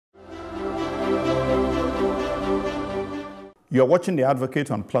You're watching The Advocate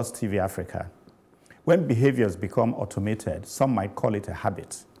on Plus TV Africa. When behaviors become automated, some might call it a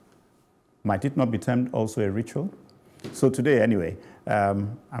habit. Might it not be termed also a ritual? So today, anyway,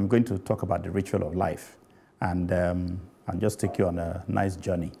 I'm going to talk about the ritual of life and just take you on a nice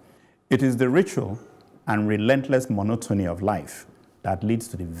journey. It is the ritual and relentless monotony of life that leads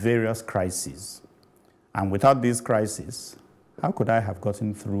to the various crises. And without these crises, how could I have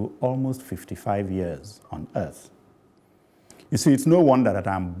gotten through almost 55 years on earth? You see, it's no wonder that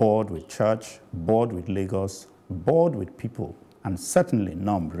I'm bored with church, bored with Lagos, bored with people, and certainly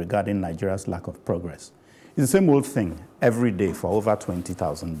numb regarding Nigeria's lack of progress. It's the same old thing every day for over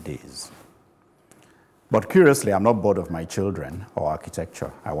 20,000 days. But curiously, I'm not bored of my children or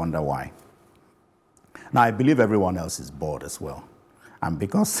architecture. I wonder why. Now, I believe everyone else is bored as well. And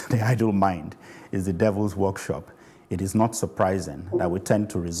because the idle mind is the devil's workshop, it is not surprising that we tend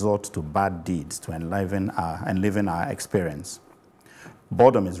to resort to bad deeds to enliven our experience.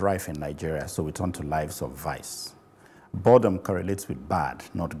 Boredom is rife in Nigeria, so we turn to lives of vice. Boredom correlates with bad,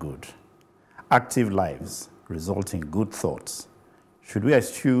 not good. Active lives result in good thoughts. Should we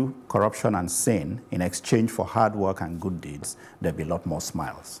eschew corruption and sin in exchange for hard work and good deeds, there'll be a lot more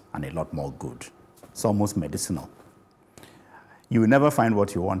smiles and a lot more good. It's almost medicinal. You will never find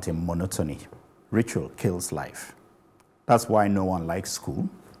what you want in monotony. Ritual kills life. That's why no one likes school,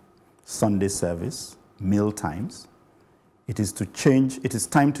 Sunday service, meal times. It is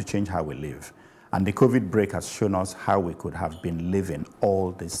time to change how we live. And the COVID break has shown us how we could have been living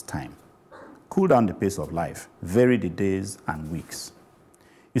all this time. Cool down the pace of life, vary the days and weeks.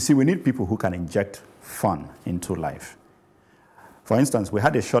 You see, we need people who can inject fun into life. For instance, we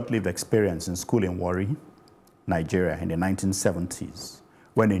had a short-lived experience in school in Warri, Nigeria in the 1970s,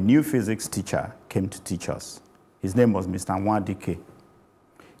 when a new physics teacher came to teach us. His name was Mr. Nwadike.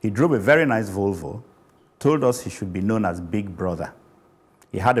 He drove a very nice Volvo, told us he should be known as Big Brother.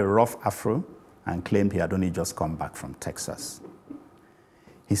 He had a rough afro and claimed he had only just come back from Texas.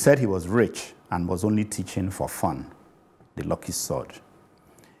 He said he was rich and was only teaching for fun, the lucky sod.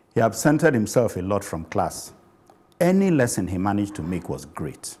 He absented himself a lot from class. Any lesson he managed to make was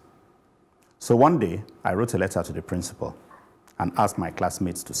great. So one day, I wrote a letter to the principal and asked my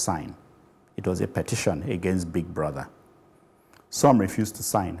classmates to sign. It was a petition against Big Brother. Some refused to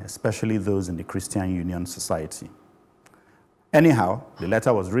sign, especially those in the Christian Union Society. Anyhow, the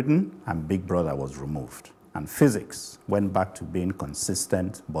letter was written and Big Brother was removed, and physics went back to being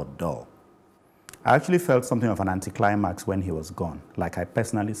consistent but dull. I actually felt something of an anticlimax when he was gone, like I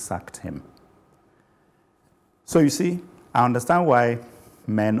personally sacked him. So you see, I understand why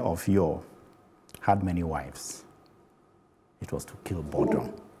men of yore had many wives. It was to kill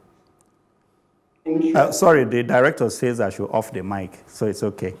boredom. Sorry, the director says I should off the mic, so it's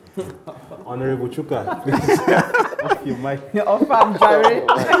okay. Honorable Chuka, please off your mic. You're off, I'm Jerry.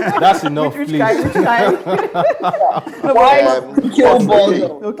 That's enough, which please. Why kill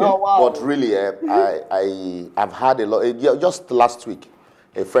boredom? Okay. Oh, wow. But really, I've had a lot. Just last week,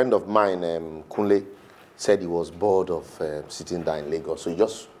 a friend of mine, Kunle, said he was bored of sitting down in Lagos, so he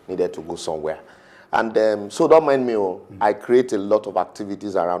just needed to go somewhere. And so don't mind me, I create a lot of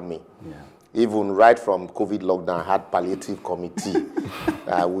activities around me. Yeah. Even right from COVID lockdown, I had palliative committee.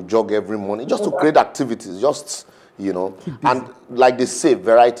 I would jog every morning just to create activities, just, you know. And like they say,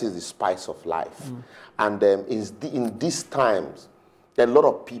 variety is the spice of life. And in these times, there are a lot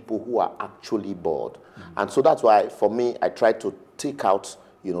of people who are actually bored. And so that's why, for me, I try to take out,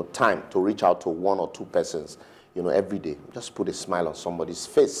 you know, time to reach out to one or two persons, you know, every day. Just put a smile on somebody's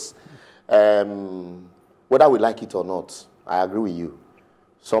face. Whether we like it or not, I agree with you.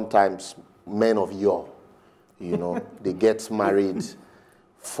 Sometimes men of yore, you know, they get married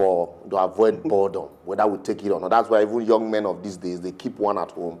to avoid boredom, whether we take it or not. That's why even young men of these days, they keep one at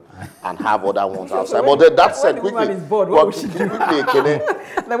home and have other ones outside. But that said, quickly, is bored, what would she do?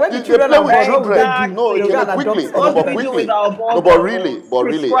 Like when the children are bored, but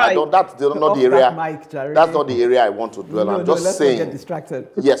really, I don't. That's not the area. That's not the area I want to dwell on. I'm just saying. Get distracted.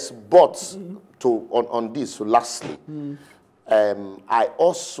 Yes, but on this. So lastly, I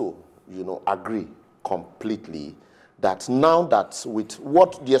also, you know, agree completely that now that with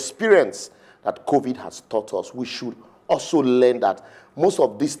what the experience that COVID has taught us, we should also learn that most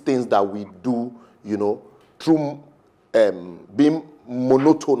of these things that we do, you know, through being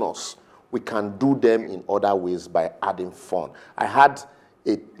monotonous, we can do them in other ways by adding fun. I had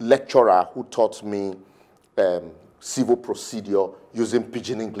a lecturer who taught me civil procedure using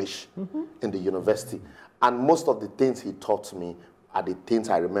Pidgin English in the university. And most of the things he taught me are the things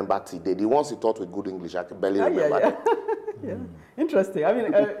I remember today. The ones he taught with good English, I can barely remember them. Yeah. Interesting. I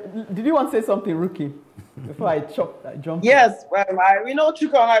mean, did you want to say something, Rookie? Before I jump. Yes, we know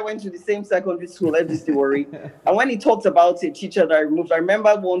Chuka and I went to the same secondary school, FDC Worry. And when he talked about a teacher that I removed, I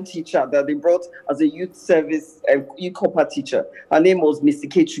remember one teacher that they brought as a youth service, youth corps teacher. Her name was Mr.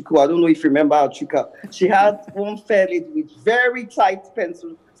 K. Chuku. I don't know if you remember her, Chuka. She had one fair lady with very tight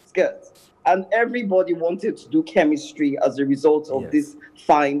pencil skirts. And everybody wanted to do chemistry as a result of this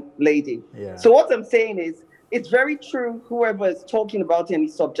fine lady. Yeah. So what I'm saying is, it's very true. Whoever is talking about any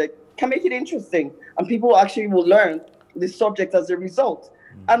subject can make it interesting, and people actually will learn the subject as a result.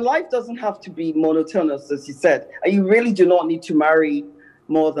 And life doesn't have to be monotonous, as you said. And you really do not need to marry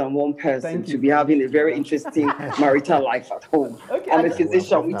more than one person to be having a very interesting marital life at home. Okay, I'm a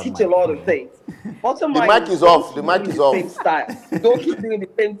physician. We teach a lot of things. Bottom line, the mic is off. The mic is off. Same style. Don't keep doing the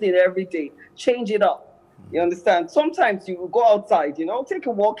same thing every day. Change it up. You understand? Sometimes you will go outside, take a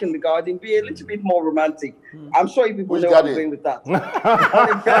walk in the garden, be a little bit more romantic. I'm sure you people know what I'm doing with that.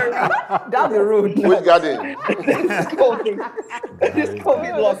 Down the road. Which garden? This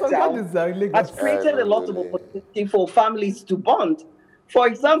COVID lockdown has created a lot of opportunity for families to bond. For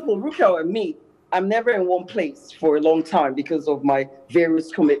example, Rukel and me, I'm never in one place for a long time because of my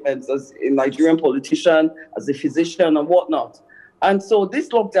various commitments as a Nigerian politician, as a physician and whatnot. And so this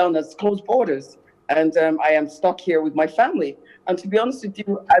lockdown has closed borders. And I am stuck here with my family. And to be honest with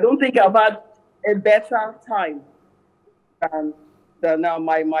you, I don't think I've had a better time than now.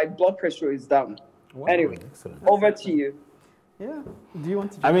 My blood pressure is down. Wow, anyway, excellent. Over to you. Yeah. Do you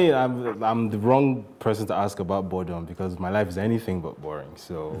want to? I mean, I'm the wrong person to ask about boredom because my life is anything but boring.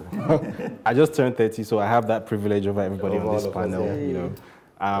 So I just turned 30, so I have that privilege over everybody on this panel.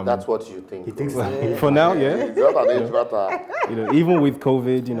 That's what you think. He thinks for now, yeah. Even with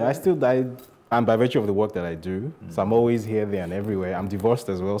COVID, I still died. And by virtue of the work that I do, so I'm always here, there, and everywhere. I'm divorced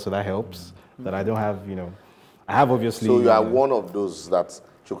as well, so that helps. That I don't have, I have obviously. So you are one of those that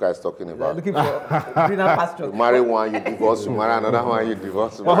Chuka is talking about. Looking for greener pasture. You marry one, you divorce. You marry another one, you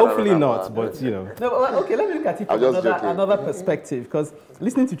divorce. Well, hopefully not, but No, okay. Let me look at it from another perspective. Because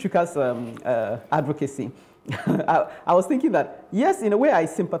listening to Chuka's advocacy, I was thinking that yes, in a way, I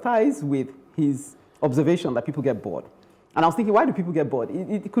sympathize with his observation that people get bored. And I was thinking, why do people get bored?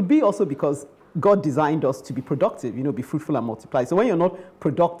 It could be also because God designed us to be productive, be fruitful and multiply. So when you're not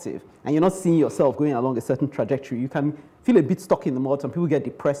productive and you're not seeing yourself going along a certain trajectory, you can feel a bit stuck in the mud. Some people get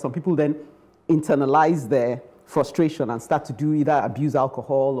depressed. Some people then internalize their frustration and start to do either abuse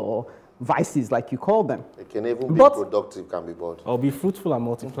alcohol or vices, like you call them. It can even be productive, can be bored. Or be fruitful and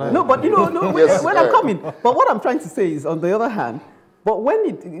multiply. No, but when I'm coming. But what I'm trying to say is, on the other hand, but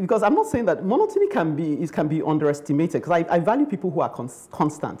because I'm not saying that monotony can be underestimated, because I value people who are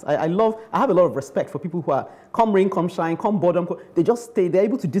constant. I have a lot of respect for people who are, come rain, come shine, come boredom, they just stay, they're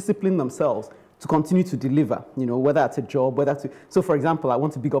able to discipline themselves to continue to deliver, whether it's a job, so for example, I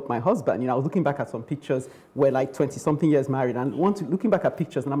want to big up my husband. I was looking back at some pictures where like 20-something years married, and looking back at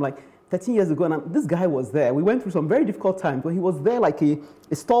pictures, and I'm like, 13 years ago, and this guy was there. We went through some very difficult times, but he was there like a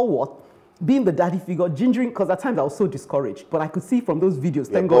stalwart, being the daddy figure, gingering, because at times I was so discouraged. But I could see from those videos,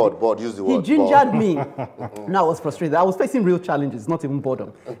 thank God, use the word. He gingered me. Now I was frustrated. I was facing real challenges, not even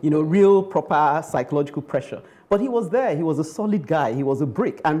boredom. Real proper psychological pressure. But he was there. He was a solid guy. He was a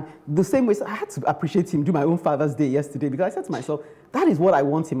brick. And the same way, so I had to appreciate him, do my own Father's Day yesterday, because I said to myself, that is what I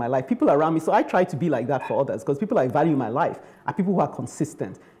want in my life. People around me. So I try to be like that for others, because people I value in my life are people who are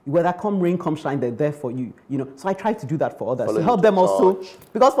consistent. Whether come rain, come shine, they're there for you. So I try to do that for others to help them also.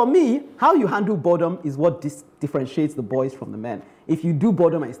 Because for me, how you handle boredom is what differentiates the boys from the men. If you do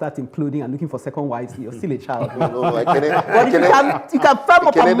boredom and you start imploding and looking for second wives, you're still a child. But if you can firm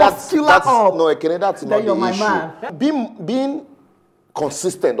up a muscular arm, that's not you're the my issue. man. Being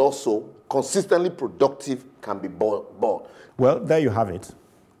consistent also, consistently productive can be bored. Well, there you have it.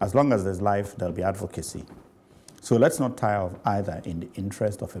 As long as there's life, there'll be advocacy. So let's not tire of either in the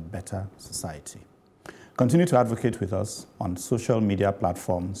interest of a better society. Continue to advocate with us on social media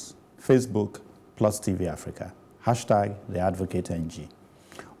platforms, Facebook, Plus TV Africa, #TheAdvocateNG,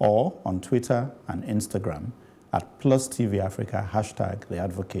 or on Twitter and Instagram at Plus TV Africa,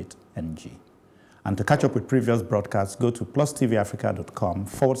 #TheAdvocateNG. And to catch up with previous broadcasts, go to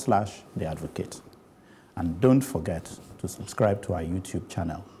plustvafrica.com/theadvocate. And don't forget to subscribe to our YouTube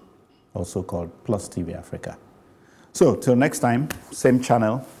channel, also called Plus TV Africa. So, till next time, same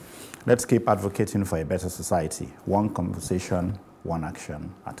channel. Let's keep advocating for a better society. One conversation, one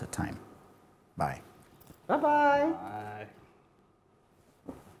action at a time. Bye. Bye-bye.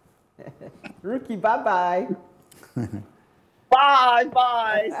 Bye. Rookie, bye-bye.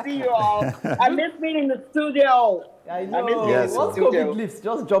 Bye. See you all. I miss being in the studio. I know. Yes, once COVID lifts,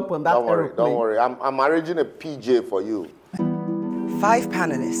 just jump on that aeroplane. Don't worry. I'm arranging a PJ for you. 5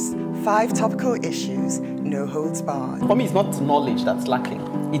 panelists, 5 topical issues, no holds barred. For me, it's not knowledge that's lacking.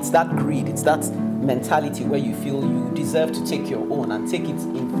 It's that greed. It's that mentality where you feel you deserve to take your own and take it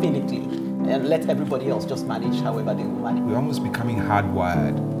infinitely and let everybody else just manage however they will manage. We're almost becoming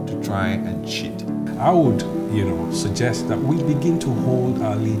hardwired to try and cheat. I would, suggest that we begin to hold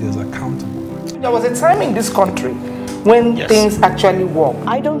our leaders accountable. There was a time in this country when things actually work.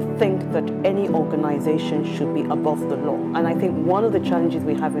 I don't think that any organization should be above the law. And I think one of the challenges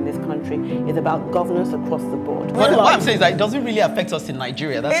we have in this country is about governance across the board. But what I'm saying is that it doesn't really affect us in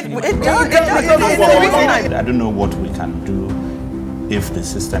Nigeria. That's It does. I don't know what we can do if the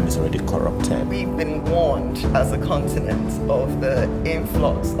system is already corrupted. We've been warned as a continent of the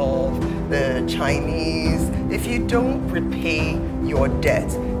influx of the Chinese. If you don't repay your debt,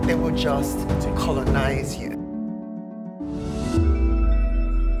 they will just colonize you.